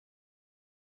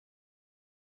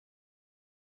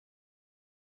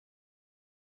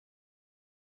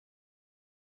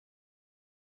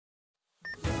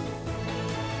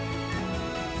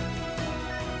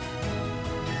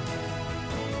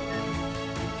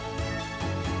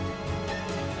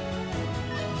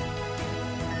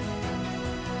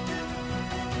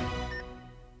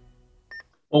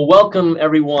Well, welcome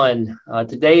everyone.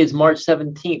 Today is March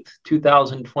 17th,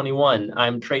 2021.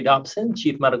 I'm Trey Dobson,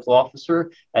 Chief Medical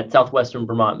Officer at Southwestern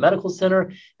Vermont Medical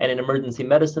Center and an emergency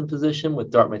medicine physician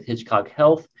with Dartmouth-Hitchcock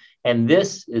Health. And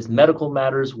this is Medical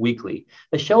Matters Weekly,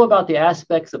 a show about the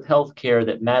aspects of healthcare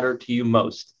that matter to you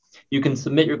most. You can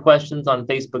submit your questions on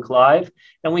Facebook Live,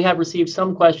 and we have received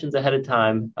some questions ahead of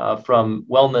time from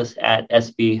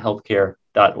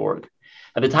wellness@sbhealthcare.org.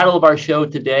 The title of our show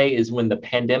today is When the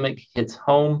Pandemic Hits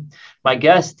Home. My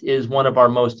guest is one of our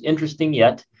most interesting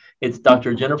yet. It's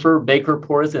Dr. Jennifer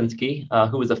Baker-Porozinski,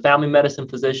 who is a family medicine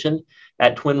physician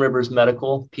at Twin Rivers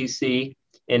Medical, PC,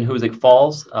 in Hoosick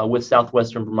Falls with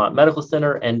Southwestern Vermont Medical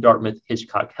Center and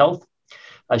Dartmouth-Hitchcock Health.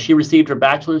 She received her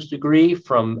bachelor's degree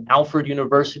from Alfred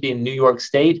University in New York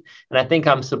State. And I think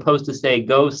I'm supposed to say,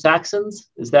 go Saxons.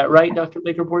 Is that right, Dr.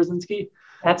 Baker-Porozinski?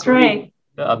 That's right.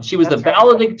 She was the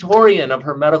valedictorian of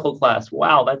her medical class.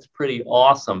 Wow, that's pretty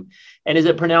awesome. And is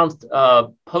it pronounced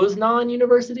Poznan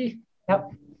University?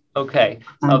 Yep. Okay.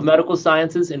 Of Medical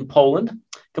Sciences in Poland.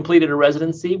 Completed a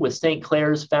residency with St.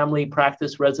 Clair's Family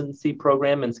Practice Residency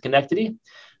Program in Schenectady.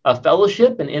 A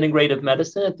fellowship in integrative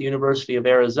medicine at the University of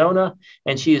Arizona.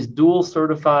 And she is dual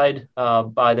certified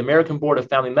by the American Board of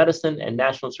Family Medicine and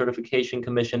National Certification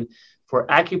Commission for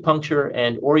acupuncture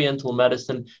and oriental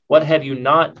medicine. What have you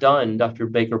not done, Dr.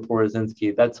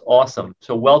 Baker-Porozinski? That's awesome.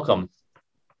 So welcome.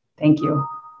 Thank you.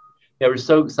 Yeah, we're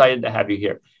so excited to have you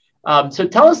here. So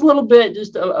tell us a little bit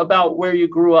just about where you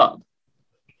grew up.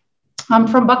 I'm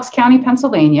from Bucks County,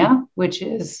 Pennsylvania, which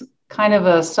is kind of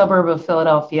a suburb of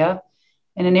Philadelphia,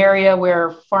 in an area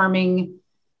where farming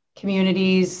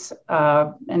communities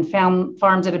and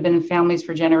farms that have been in families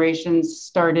for generations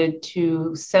started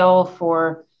to sell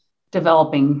for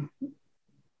developing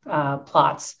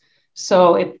plots.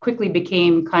 So it quickly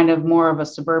became kind of more of a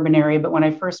suburban area. But when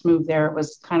I first moved there, it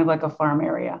was kind of like a farm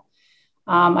area.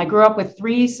 I grew up with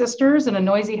three sisters in a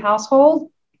noisy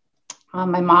household.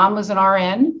 My mom was an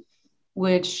RN,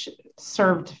 which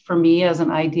served for me as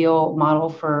an ideal model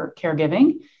for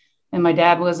caregiving. And my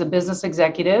dad was a business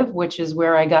executive, which is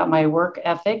where I got my work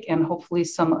ethic and hopefully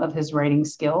some of his writing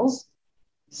skills.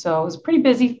 So it was a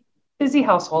pretty busy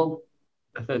household.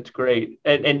 That's great.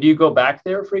 And do you go back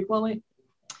there frequently?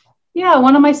 Yeah,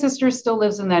 one of my sisters still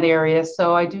lives in that area.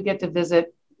 So I do get to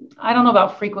visit. I don't know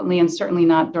about frequently and certainly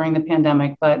not during the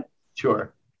pandemic, but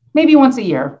sure, maybe once a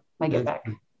year I get back.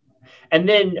 And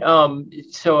then,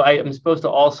 so I am supposed to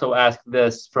also ask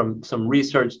this from some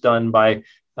research done by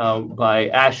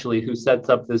Ashley, who sets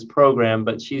up this program,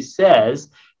 but she says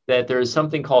that there is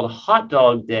something called Hot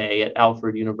Dog Day at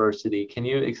Alfred University. Can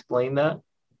you explain that?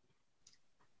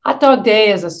 Hot Dog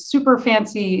Day is a super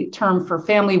fancy term for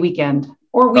family weekend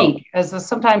or week, as the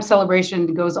sometimes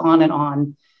celebration goes on and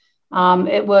on.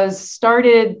 It was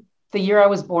started the year I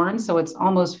was born, so it's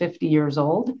almost 50 years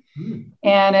old.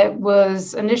 And it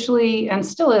was initially, and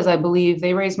still is, I believe,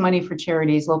 they raise money for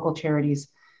charities, local charities.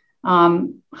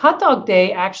 Hot Dog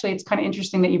Day, actually, it's kind of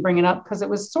interesting that you bring it up because it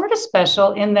was sort of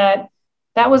special in that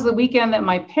was the weekend that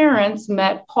my parents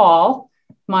met Paul,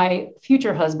 my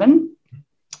future husband.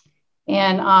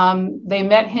 And they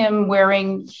met him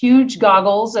wearing huge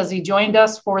goggles as he joined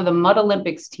us for the Mud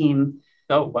Olympics team.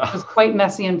 Oh, wow. It was quite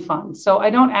messy and fun. So I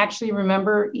don't actually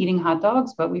remember eating hot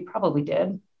dogs, but we probably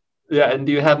did. Yeah. And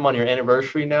do you have them on your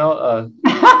anniversary now?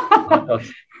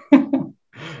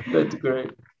 That's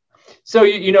great. So,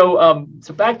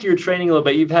 so back to your training a little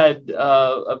bit, you've had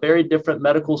a very different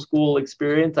medical school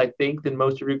experience, I think, than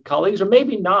most of your colleagues, or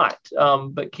maybe not.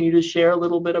 But can you just share a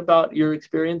little bit about your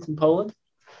experience in Poland?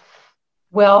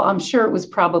 Well, I'm sure it was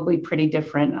probably pretty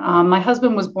different. My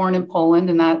husband was born in Poland,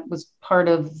 and that was part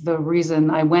of the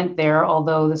reason I went there,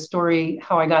 although the story,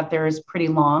 how I got there, is pretty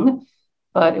long,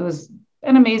 but it was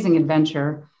an amazing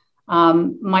adventure.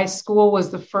 My school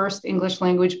was the first English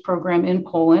language program in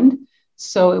Poland,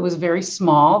 so it was very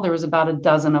small. There was about a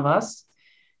dozen of us,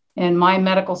 and my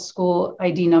medical school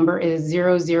ID number is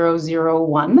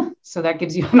 0001, so that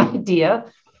gives you an idea.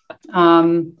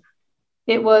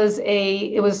 It was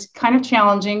kind of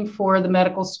challenging for the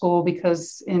medical school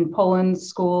because in Poland,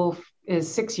 school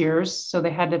is 6 years. So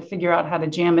they had to figure out how to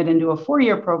jam it into a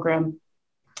 4-year program.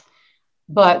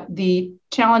 But the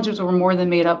challenges were more than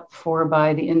made up for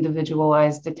by the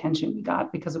individualized attention we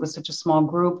got because it was such a small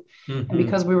group. Mm-hmm. And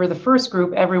because we were the first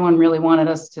group, everyone really wanted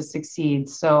us to succeed.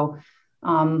 So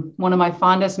one of my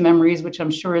fondest memories, which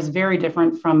I'm sure is very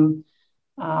different from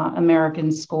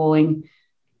American schooling,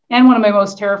 and one of my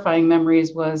most terrifying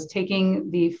memories was taking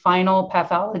the final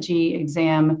pathology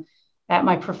exam at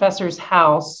my professor's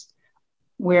house,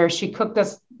 where she cooked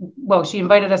us. Well, she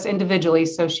invited us individually.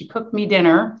 So she cooked me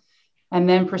dinner. and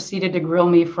then proceeded to grill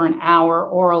me for an hour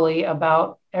orally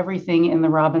about everything in the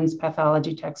Robbins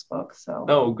pathology textbook. So,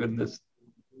 oh goodness.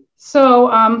 So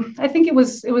I think it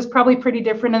was probably pretty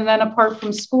different. And then apart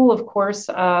from school, of course,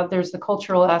 there's the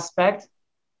cultural aspect.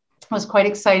 It was quite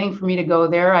exciting for me to go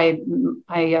there.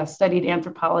 I studied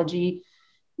anthropology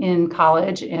in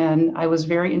college, and I was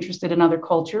very interested in other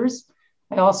cultures.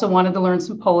 I also wanted to learn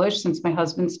some Polish since my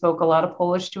husband spoke a lot of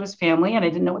Polish to his family, and I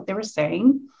didn't know what they were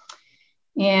saying.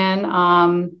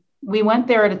 And we went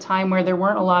there at a time where there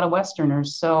weren't a lot of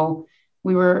Westerners. So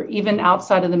we were, even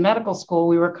outside of the medical school,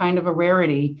 we were kind of a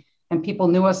rarity, and people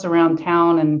knew us around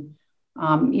town.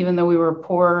 And even though we were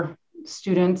poor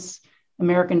students,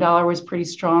 American dollar was pretty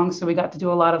strong. So we got to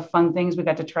do a lot of fun things. We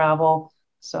got to travel.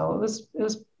 So it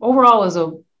was overall, it was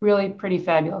a really pretty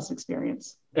fabulous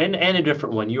experience. And a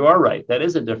different one. You are right. That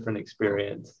is a different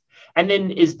experience. And then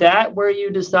is that where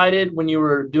you decided when you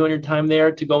were doing your time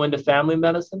there to go into family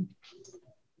medicine?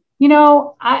 You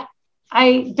know,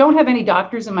 I don't have any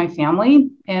doctors in my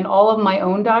family, and all of my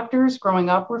own doctors growing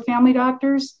up were family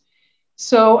doctors.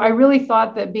 So I really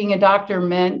thought that being a doctor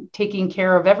meant taking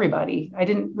care of everybody. I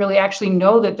didn't really actually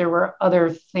know that there were other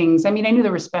things. I mean, I knew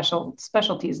there were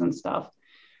specialties and stuff.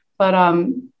 But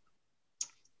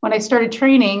when I started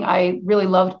training, I really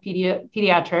loved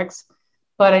pediatrics,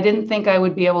 but I didn't think I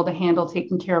would be able to handle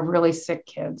taking care of really sick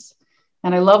kids.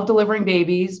 And I loved delivering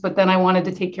babies, but then I wanted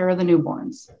to take care of the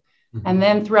newborns. Mm-hmm. And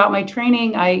then throughout my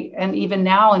training, and even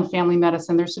now in family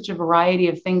medicine, there's such a variety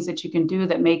of things that you can do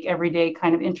that make every day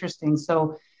kind of interesting.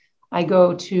 So I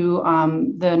go to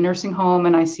the nursing home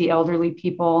and I see elderly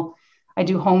people. I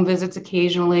do home visits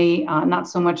occasionally, not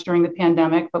so much during the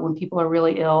pandemic, but when people are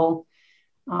really ill.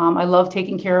 I love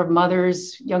taking care of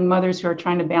mothers, young mothers who are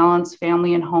trying to balance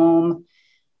family and home,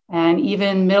 and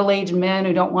even middle-aged men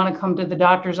who don't want to come to the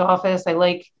doctor's office. I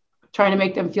like trying to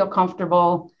make them feel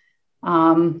comfortable.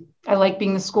 I like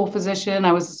being the school physician.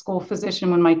 I was a school physician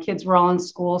when my kids were all in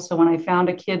school. So when I found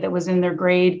a kid that was in their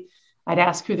grade, I'd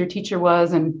ask who their teacher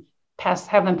was and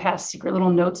have them pass secret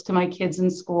little notes to my kids in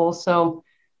school. So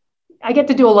I get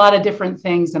to do a lot of different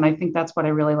things. And I think that's what I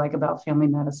really like about family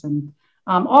medicine.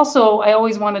 Also, I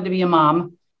always wanted to be a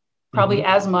mom, probably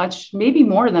as much, maybe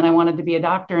more than I wanted to be a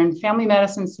doctor. And family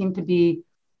medicine seemed to be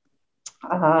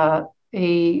a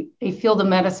field of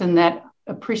medicine that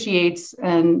appreciates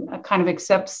and kind of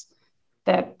accepts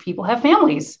that people have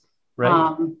families.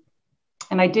 Right.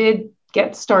 And I did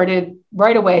get started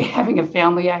right away having a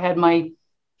family. I had my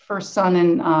first son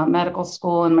in medical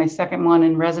school, and my second one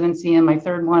in residency, and my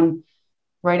third one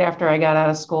right after I got out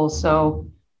of school. So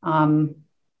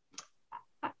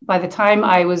by the time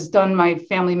I was done my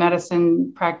family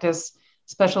medicine practice,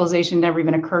 specialization never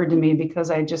even occurred to me because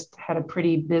I just had a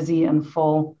pretty busy and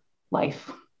full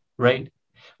life. Right.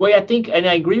 Well, I think, and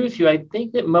I agree with you, I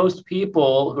think that most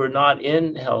people who are not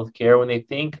in healthcare, when they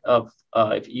think of,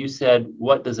 if you said,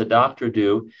 what does a doctor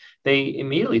do? They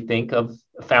immediately think of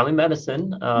family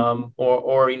medicine,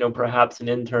 or perhaps an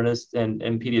internist and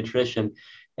pediatrician.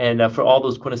 And for all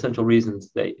those quintessential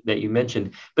reasons that you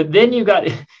mentioned. But then you got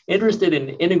interested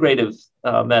in integrative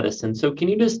medicine. So can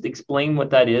you just explain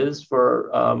what that is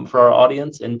for our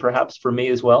audience and perhaps for me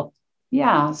as well?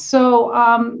 Yeah.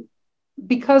 So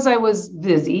because I was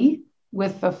busy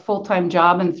with a full-time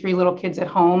job and 3 little kids at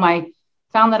home, I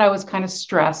found that I was kind of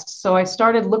stressed. So I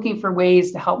started looking for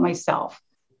ways to help myself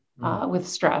with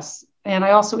stress. And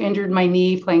I also injured my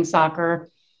knee playing soccer,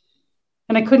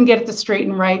 and I couldn't get it to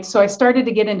straighten right. So I started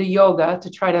to get into yoga to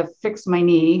try to fix my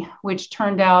knee, which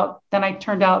turned out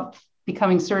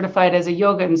becoming certified as a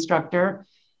yoga instructor.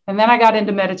 And then I got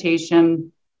into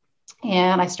meditation,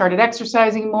 and I started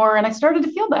exercising more, and I started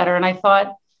to feel better. And I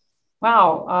thought,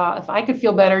 wow, if I could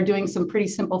feel better doing some pretty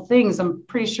simple things, I'm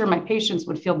pretty sure my patients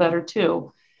would feel better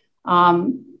too.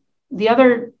 The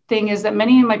other thing is that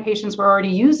many of my patients were already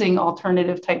using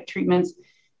alternative type treatments,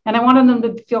 and I wanted them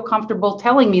to feel comfortable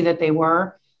telling me that they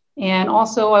were. And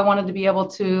also I wanted to be able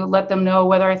to let them know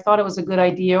whether I thought it was a good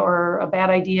idea or a bad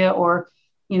idea, or,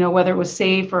 whether it was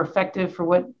safe or effective for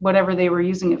whatever they were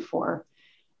using it for.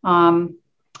 I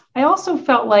also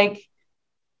felt like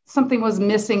something was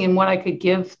missing in what I could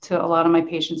give to a lot of my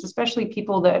patients, especially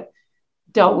people that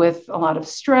dealt with a lot of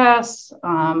stress,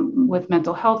 with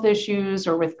mental health issues,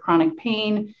 or with chronic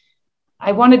pain.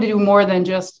 I wanted to do more than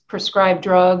just prescribe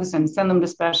drugs and send them to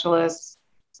specialists,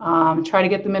 try to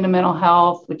get them into mental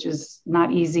health, which is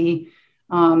not easy.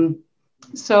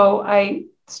 So I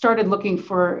started looking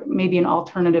for maybe an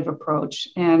alternative approach.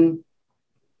 And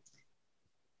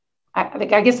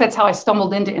I guess that's how I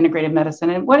stumbled into integrative medicine.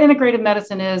 And what integrative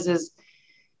medicine is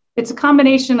it's a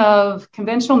combination of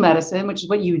conventional medicine, which is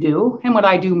what you do and what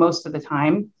I do most of the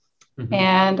time,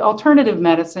 and alternative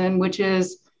medicine, which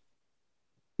is,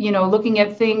 looking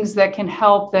at things that can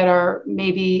help that are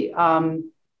maybe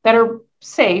that are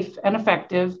safe and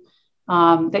effective,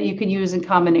 that you can use in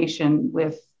combination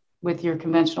with your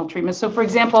conventional treatment. So, for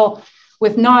example,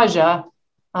 with nausea,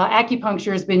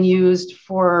 acupuncture has been used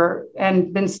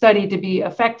and been studied to be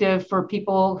effective for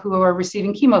people who are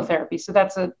receiving chemotherapy. So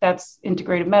that's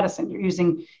integrative medicine. You're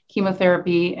using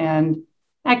chemotherapy and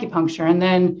acupuncture. And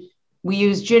then we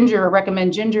use ginger, or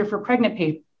recommend ginger for pregnant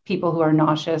people who are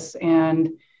nauseous, and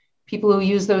people who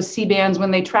use those C-bands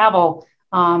when they travel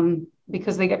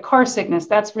because they get car sickness.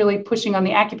 That's really pushing on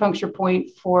the acupuncture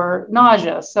point for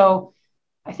nausea. So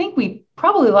I think a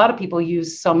lot of people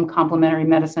use some complementary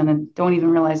medicine and don't even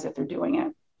realize that they're doing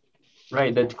it.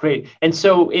 Right. That's great. And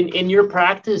so in your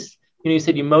practice, you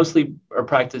said you mostly are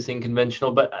practicing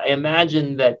conventional, but I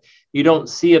imagine that you don't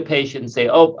see a patient and say,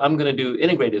 oh, I'm going to do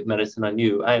integrative medicine on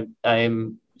you.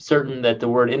 I'm certain that the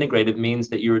word integrative means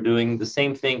that you're doing the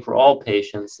same thing for all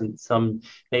patients and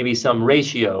maybe some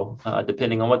ratio,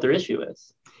 depending on what their issue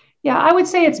is. Yeah, I would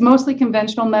say it's mostly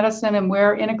conventional medicine, and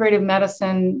where integrative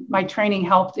medicine, my training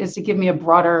helped, is to give me a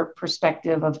broader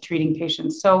perspective of treating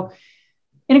patients. So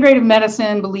integrative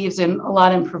medicine believes a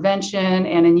lot in prevention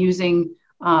and in using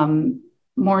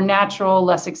more natural,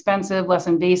 less expensive, less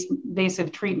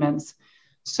invasive treatments.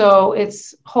 So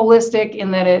it's holistic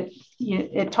in that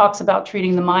it talks about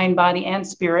treating the mind, body, and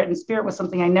spirit. And spirit was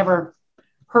something I never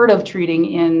heard of treating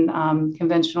in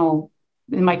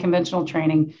my conventional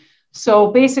training.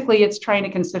 So basically, it's trying to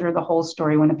consider the whole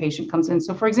story when a patient comes in.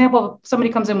 So, for example, if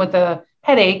somebody comes in with a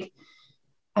headache,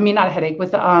 not a headache,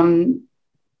 with,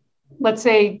 let's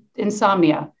say,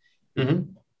 insomnia.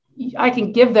 Mm-hmm. I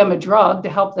can give them a drug to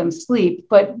help them sleep,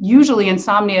 but usually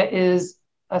insomnia is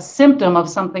a symptom of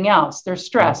something else. They're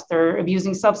stressed, they're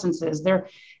abusing substances,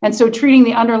 and so treating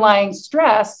the underlying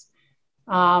stress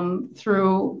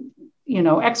through,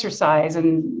 exercise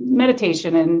and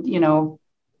meditation and,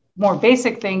 more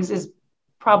basic things is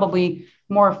probably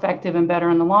more effective and better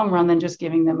in the long run than just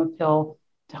giving them a pill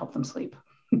to help them sleep.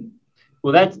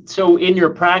 Well, so in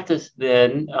your practice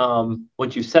then,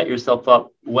 what you set yourself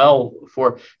up well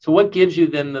for, so what gives you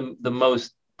then the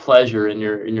most pleasure in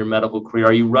your medical career?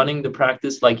 Are you running the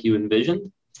practice like you envisioned?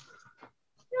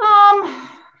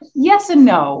 Yes and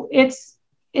no. It's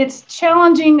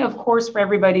challenging, of course, for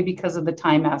everybody because of the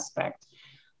time aspect.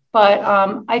 But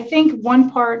I think one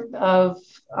part of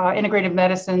integrative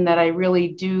medicine that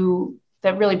really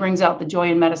brings out the joy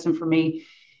in medicine for me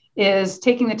is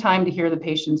taking the time to hear the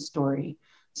patient's story.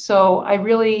 So I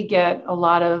really get a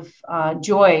lot of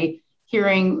joy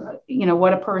hearing,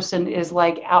 what a person is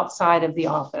like outside of the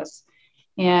office.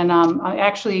 And I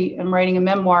actually am writing a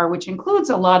memoir, which includes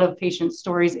a lot of patient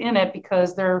stories in it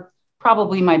because they're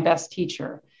probably my best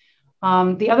teacher.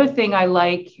 The other thing I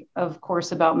like, of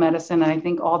course, about medicine, and I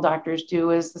think all doctors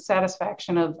do, is the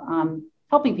satisfaction of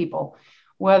helping people,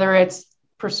 whether it's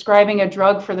prescribing a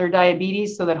drug for their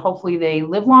diabetes so that hopefully they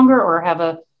live longer or have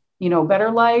a better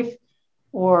life,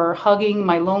 or hugging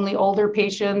my lonely older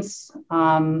patients,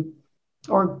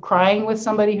 or crying with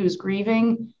somebody who's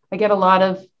grieving. I get a lot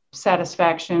of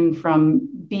satisfaction from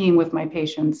being with my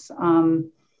patients. I'm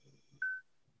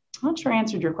not sure I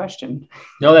answered your question.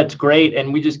 No, that's great.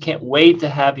 And we just can't wait to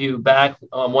have you back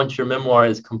once your memoir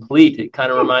is complete. It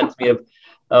kind of reminds me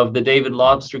of the David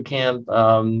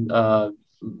Lobsterkamp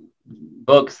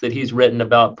books that he's written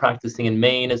about practicing in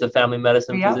Maine as a family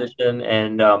medicine physician.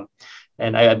 And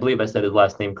I believe I said his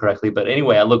last name correctly. But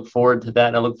anyway, I look forward to that.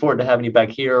 And I look forward to having you back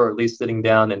here, or at least sitting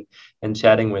down and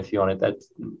chatting with you on it.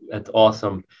 That's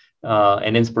awesome.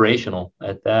 And inspirational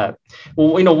at that.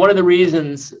 Well, one of the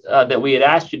reasons that we had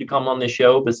asked you to come on the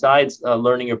show, besides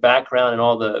learning your background and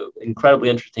all the incredibly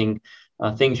interesting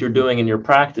things you're doing in your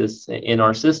practice in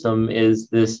our system, is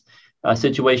this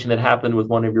situation that happened with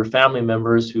one of your family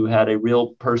members who had a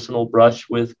real personal brush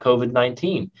with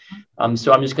COVID-19.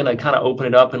 So I'm just going to kind of open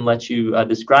it up and let you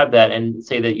describe that, and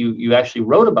say that you actually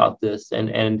wrote about this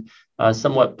and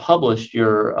somewhat published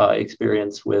your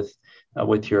experience with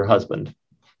your husband.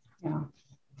 Yeah.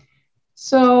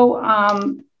 So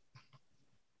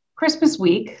Christmas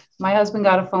week, my husband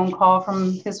got a phone call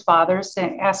from his father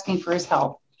asking for his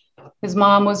help. His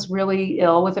mom was really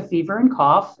ill with a fever and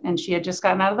cough, and she had just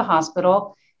gotten out of the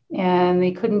hospital, and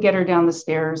they couldn't get her down the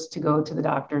stairs to go to the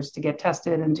doctors to get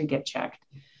tested and to get checked.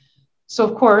 So,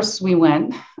 of course, we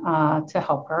went to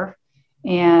help her.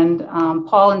 And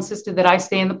Paul insisted that I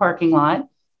stay in the parking lot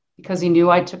because he knew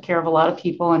I took care of a lot of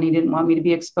people and he didn't want me to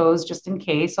be exposed just in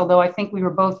case. Although I think we were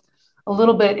both a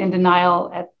little bit in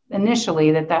denial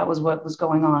initially that was what was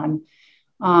going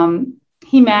on.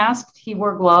 He masked, he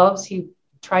wore gloves, he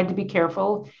tried to be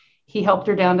careful. He helped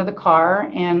her down to the car.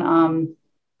 And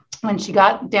when she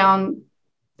got down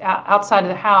outside of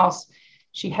the house,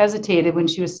 she hesitated when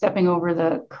she was stepping over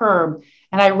the curb.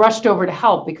 And I rushed over to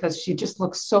help because she just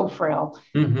looked so frail.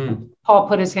 Mm-hmm. Paul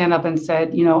put his hand up and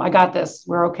said, I got this.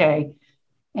 We're okay.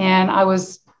 And I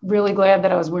was really glad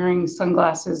that I was wearing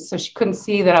sunglasses so she couldn't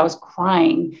see that I was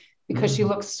crying, because she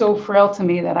looked so frail to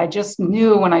me that I just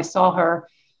knew when I saw her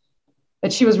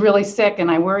that she was really sick, and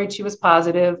I worried she was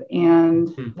positive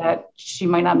and that she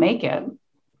might not make it.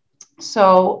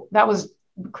 So that was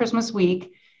Christmas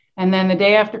week. And then the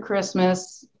day after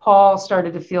Christmas, Paul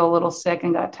started to feel a little sick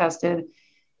and got tested.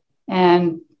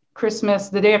 And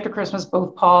the day after Christmas,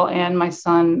 both Paul and my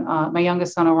son, my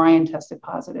youngest son, Orion, tested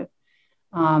positive.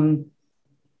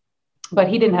 But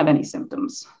he didn't have any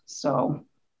symptoms.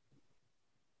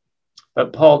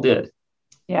 But Paul did.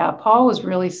 Yeah, Paul was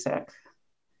really sick.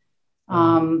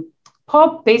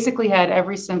 Paul basically had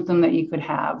every symptom that you could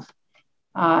have.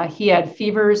 He had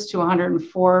fevers to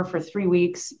 104 for 3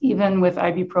 weeks, even with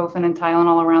ibuprofen and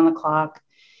Tylenol around the clock.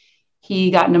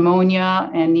 He got pneumonia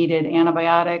and needed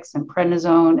antibiotics and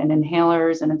prednisone and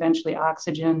inhalers and eventually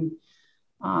oxygen.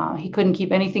 He couldn't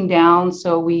keep anything down,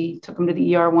 so we took him to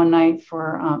the ER one night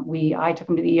I took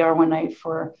him to the ER one night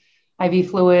for IV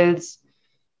fluids.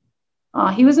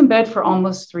 He was in bed for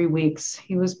almost 3 weeks.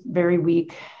 He was very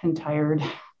weak and tired.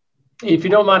 If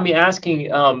you don't mind me asking,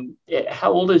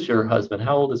 how old is your husband?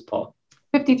 How old is Paul?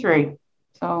 53.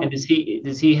 So. And does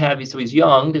he have, so he's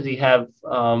young, does he have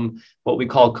what we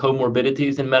call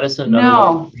comorbidities in medicine?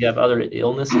 No. Does he have other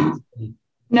illnesses?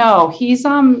 No, he's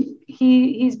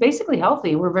basically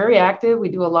healthy. We're very active. We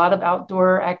do a lot of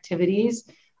outdoor activities.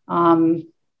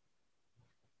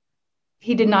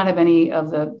 He did not have any of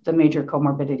the major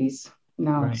comorbidities.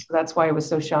 No, right. So that's why it was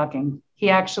so shocking. He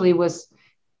actually was,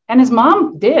 and his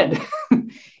mom did.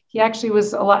 He actually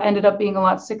ended up being a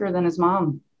lot sicker than his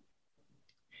mom.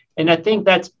 And I think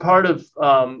that's part of,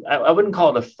 I wouldn't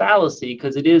call it a fallacy,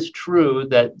 because it is true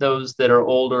that those that are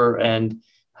older and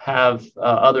have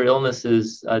other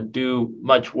illnesses do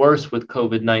much worse with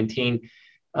COVID-19.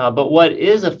 But what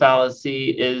is a fallacy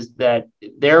is that,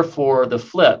 therefore, the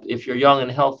flip, if you're young and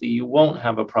healthy, you won't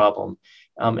have a problem.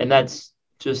 And that's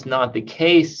just not the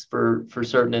case for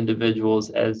certain individuals,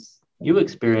 as you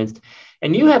experienced.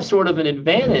 And you have sort of an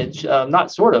advantage,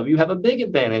 you have a big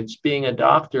advantage being a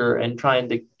doctor and trying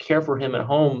to care for him at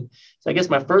home. So I guess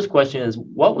my first question is,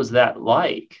 what was that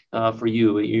like for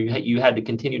you? You had to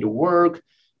continue to work.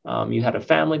 You had a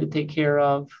family to take care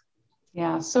of.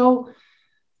 Yeah. So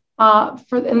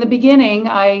in the beginning,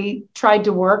 I tried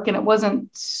to work, and it wasn't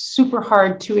super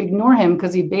hard to ignore him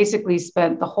because he basically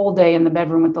spent the whole day in the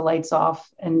bedroom with the lights off,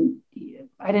 and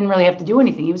I didn't really have to do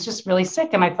anything. He was just really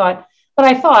sick. And I thought,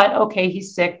 okay,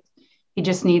 he's sick. He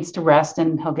just needs to rest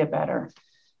and he'll get better.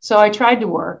 So I tried to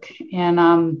work,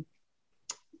 and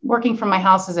working from my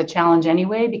house is a challenge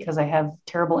anyway, because I have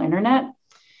terrible internet.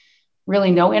 Really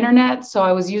no internet. So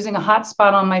I was using a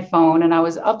hotspot on my phone, and I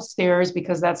was upstairs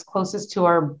because that's closest to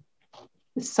our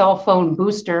cell phone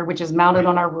booster, which is mounted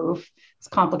on our roof. It's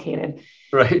complicated.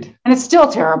 Right. And it's still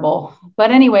terrible.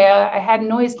 But anyway, I had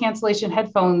noise cancellation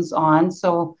headphones on,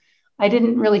 so I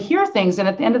didn't really hear things. And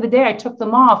at the end of the day, I took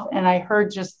them off, and I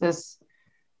heard just this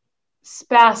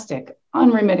spastic,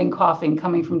 unremitting coughing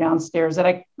coming from downstairs that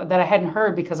I hadn't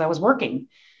heard because I was working.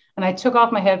 And I took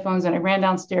off my headphones and I ran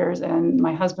downstairs, and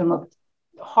my husband looked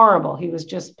horrible. He was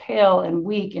just pale and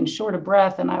weak and short of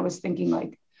breath. And I was thinking,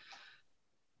 like,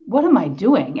 what am I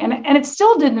doing? And it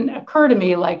still didn't occur to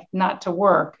me, like, not to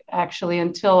work, actually,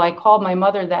 until I called my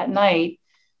mother that night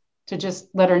to just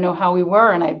let her know how we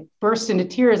were. And I burst into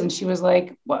tears, and she was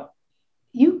like, "What?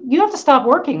 You have to stop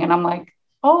working." And I'm like,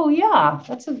 "Oh yeah,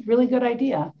 that's a really good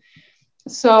idea."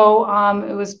 So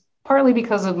it was partly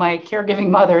because of my caregiving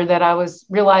mother that I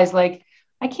realized, like,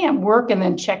 I can't work and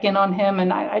then check in on him,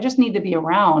 and I just need to be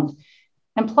around.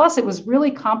 And plus, it was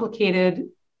really complicated,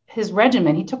 his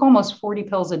regimen. He took almost 40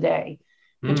 pills a day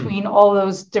between all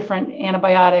those different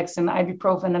antibiotics and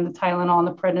ibuprofen and the Tylenol and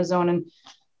the prednisone and,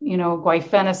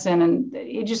 guaifenesin. And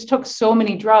he just took so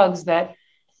many drugs that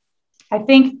I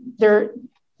think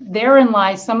therein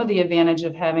lies some of the advantage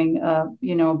of having,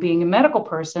 being a medical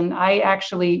person. I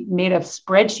actually made a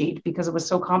spreadsheet because it was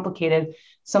so complicated.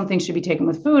 Some things should be taken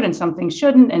with food and some things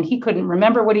shouldn't. And he couldn't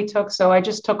remember what he took. So I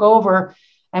just took over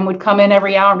and would come in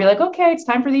every hour and be like, okay, it's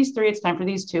time for these 3. It's time for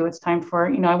these 2. It's time for,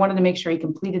 I wanted to make sure he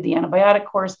completed the antibiotic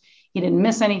course. He didn't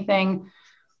miss anything.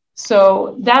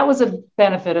 So that was a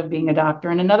benefit of being a doctor.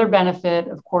 And another benefit,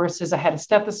 of course, is I had a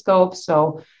stethoscope.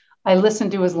 So I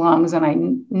listened to his lungs, and I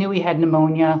knew he had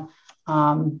pneumonia.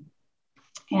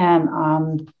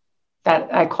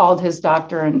 that I called his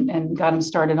doctor and got him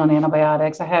started on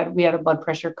antibiotics. We had a blood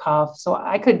pressure cuff. So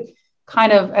I could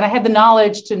and I had the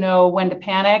knowledge to know when to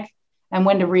panic and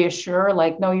when to reassure,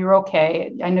 like, no, you're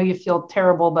okay. I know you feel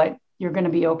terrible, but you're going to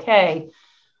be okay.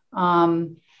 I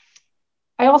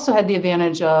also had the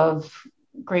advantage of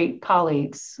great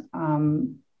colleagues.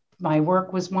 My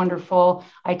work was wonderful.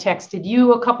 I texted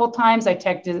you a couple times. I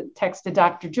texted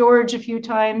Dr. George a few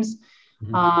times.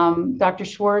 Mm-hmm. Dr.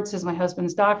 Schwartz is my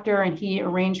husband's doctor, and he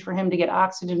arranged for him to get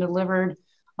oxygen delivered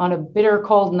on a bitter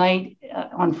cold night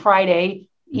on Friday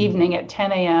evening at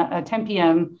 10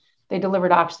 p.m. They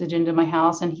delivered oxygen to my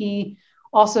house, and he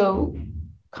also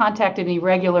contacted me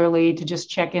regularly to just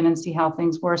check in and see how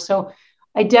things were. So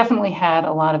I definitely had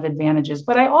a lot of advantages,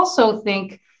 but I also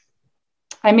think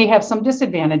I may have some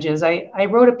disadvantages. I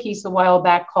wrote a piece a while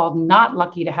back called "Not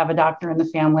Lucky to Have a Doctor in the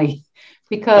Family,"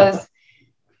 because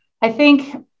I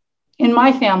think in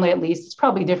my family, at least, it's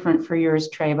probably different for yours,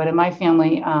 Trey, but in my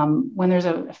family, when there's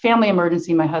a family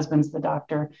emergency, my husband's the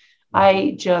doctor.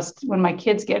 When my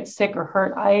kids get sick or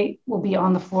hurt, I will be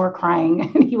on the floor crying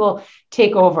and he will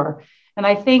take over. And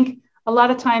I think a lot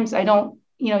of times you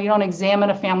don't examine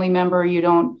a family member. You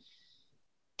don't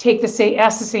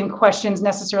ask the same questions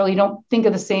necessarily. You don't think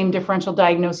of the same differential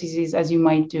diagnoses as you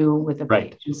might do with a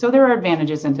patient. So there are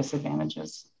advantages and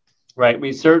disadvantages. Right.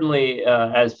 We certainly,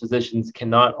 as physicians,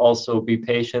 cannot also be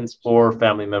patients or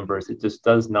family members. It just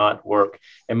does not work.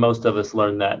 And most of us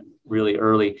learn that really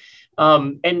early.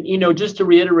 And just to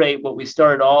reiterate what we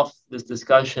started off this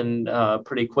discussion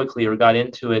pretty quickly, or got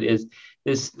into it, is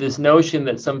this notion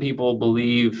that some people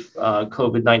believe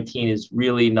COVID-19 is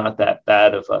really not that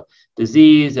bad of a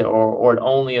disease, or it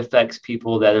only affects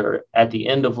people that are at the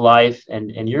end of life.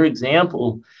 And your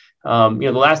example,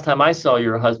 the last time I saw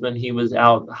your husband, he was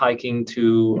out hiking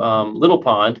to Little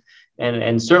Pond,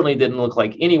 and certainly didn't look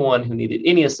like anyone who needed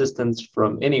any assistance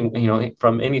from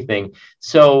anything.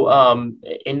 So,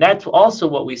 and that's also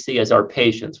what we see as our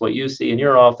patients, what you see in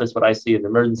your office, what I see in the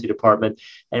emergency department.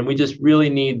 And we just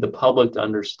really need the public to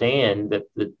understand that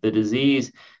the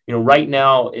disease, right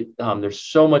now, there's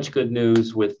so much good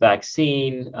news with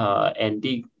vaccine and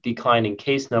declining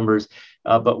case numbers.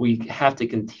 But we have to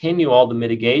continue all the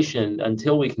mitigation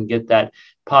until we can get that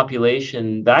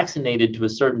population vaccinated to a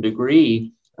certain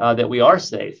degree that we are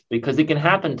safe, because it can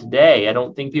happen today. I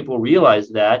don't think people realize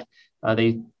that.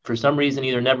 They, for some reason,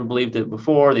 either never believed it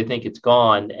before, they think it's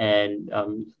gone. And,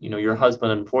 your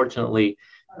husband, unfortunately,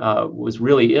 was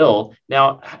really ill.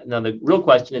 Now, the real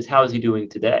question is, how is he doing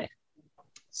today?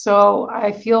 So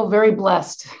I feel very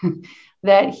blessed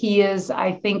that he is,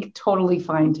 I think, totally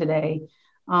fine today.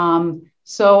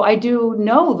 So I do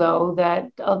know, though,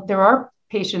 that there are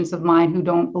patients of mine who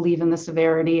don't believe in the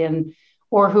severity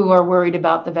or who are worried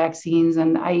about the vaccines.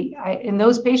 And I in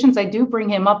those patients, I do bring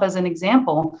him up as an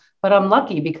example, but I'm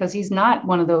lucky because he's not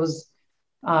one of those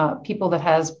people that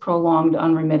has prolonged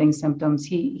unremitting symptoms.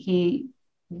 He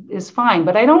is fine,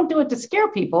 but I don't do it to scare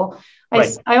people.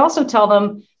 Right. I also tell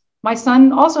them my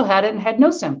son also had it and had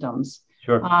no symptoms.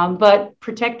 Sure. But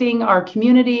protecting our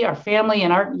community, our family,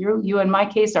 and you in my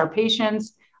case, our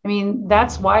patients, I mean,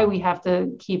 that's why we have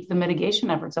to keep the mitigation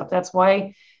efforts up. That's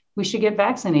why we should get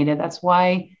vaccinated. That's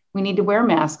why we need to wear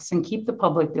masks and keep the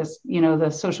public the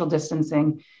social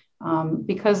distancing,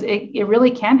 because it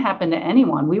really can happen to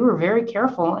anyone. We were very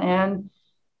careful and,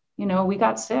 we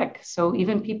got sick. So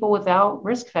even people without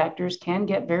risk factors can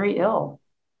get very ill.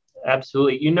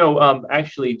 Absolutely.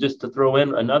 Actually, just to throw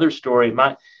in another story,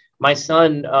 my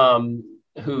son,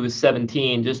 who's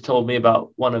 17, just told me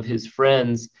about one of his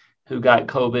friends who got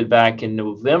COVID back in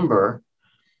November.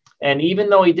 And even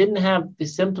though he didn't have,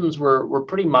 his symptoms were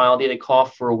pretty mild, he had a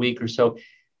cough for a week or so.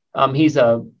 He's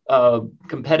a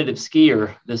competitive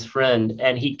skier, this friend,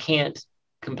 and he can't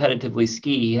competitively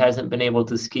ski. He hasn't been able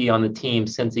to ski on the team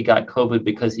since he got COVID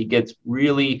because he gets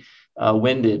really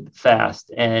winded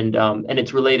fast, and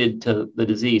it's related to the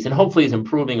disease. And hopefully he's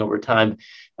improving over time.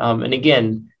 And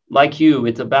again, like you,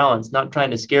 it's a balance, not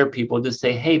trying to scare people, just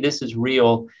say, hey, this is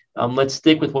real. Let's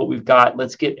stick with what we've got.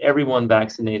 Let's get everyone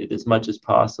vaccinated as much as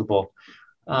possible.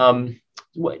 Do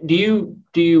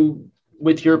you,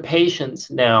 with your patients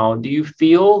now, do you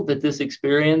feel that this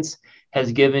experience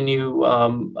has given you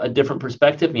a different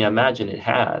perspective? I mean, I imagine it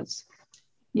has.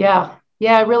 Yeah,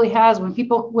 it really has.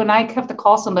 When I have to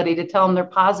call somebody to tell them they're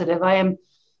positive, I am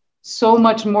so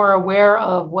much more aware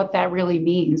of what that really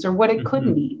means or what it could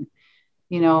mean.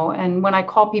 And when I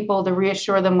call people to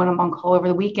reassure them when I'm on call over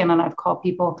the weekend, and I've called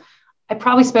people, I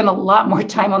probably spend a lot more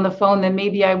time on the phone than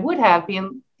maybe I would have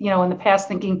been, in the past,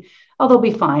 thinking, oh, they'll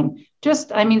be fine.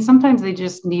 Sometimes they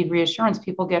just need reassurance.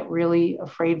 People get really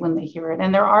afraid when they hear it.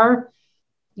 And there are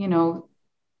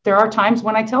there are times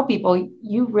when I tell people,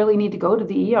 you really need to go to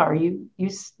the ER.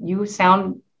 You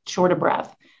sound short of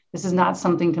breath. This is not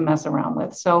something to mess around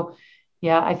with. So,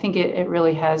 yeah, I think it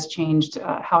really has changed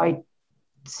how I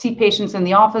see patients in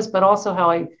the office, but also how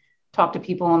I talk to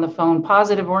people on the phone,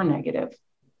 positive or negative.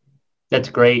 That's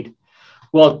great.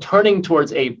 Well, turning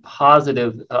towards a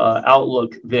positive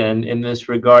outlook then in this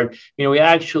regard, we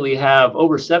actually have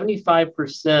over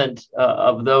 75%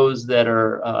 of those that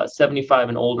are 75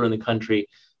 and older in the country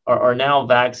are now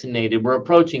vaccinated. We're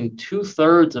approaching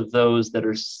 2/3 of those that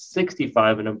are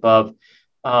 65 and above,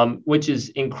 which is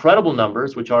incredible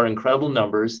numbers, which are incredible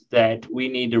numbers that we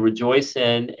need to rejoice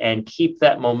in and keep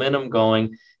that momentum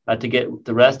going to get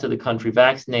the rest of the country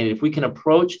vaccinated. If we can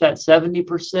approach that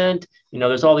 70%,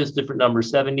 there's all these different numbers,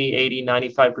 70, 80,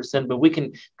 95%, but we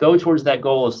can go towards that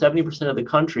goal of 70% of the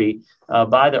country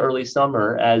by the early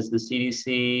summer as the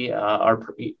CDC,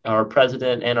 our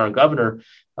president and our governor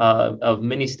of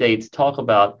many states talk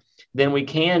about, then we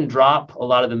can drop a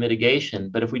lot of the mitigation.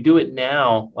 But if we do it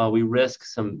now, we risk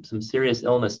some serious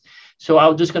illness. So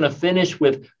I'm just going to finish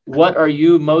with, what are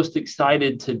you most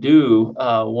excited to do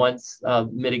once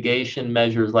mitigation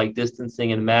measures like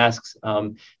distancing and masks,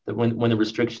 when the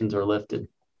restrictions are lifted?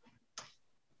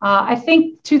 I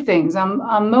think two things.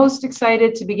 I'm most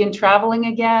excited to begin traveling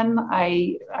again.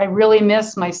 I really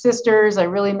miss my sisters. I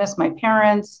really miss my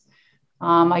parents.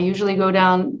 I usually go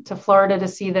down to Florida to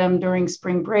see them during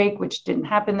spring break, which didn't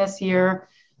happen this year.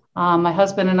 My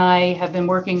husband and I have been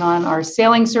working on our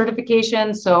sailing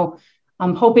certification. So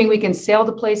I'm hoping we can sail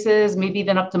to places, maybe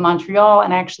even up to Montreal,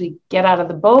 and actually get out of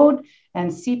the boat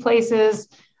and see places.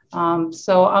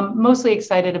 So I'm mostly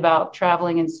excited about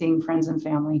traveling and seeing friends and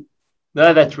family.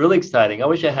 No, that's really exciting. I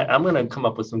wish I'm going to come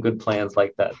up with some good plans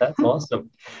like that. That's awesome.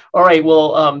 All right.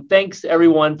 Well, thanks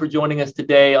everyone for joining us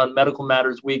today on Medical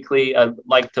Matters Weekly. I'd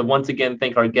like to once again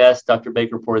thank our guest, Dr.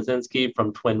 Baker Porozinski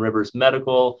from Twin Rivers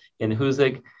Medical in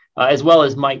Hoosick, as well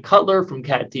as Mike Cutler from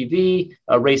CAT TV,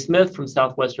 Ray Smith from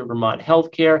Southwestern Vermont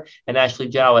Healthcare, and Ashley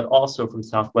Jowett also from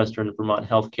Southwestern Vermont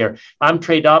Healthcare. I'm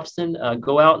Trey Dobson.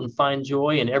 Go out and find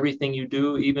joy in everything you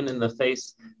do, even in the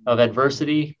face of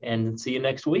adversity, and see you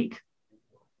next week.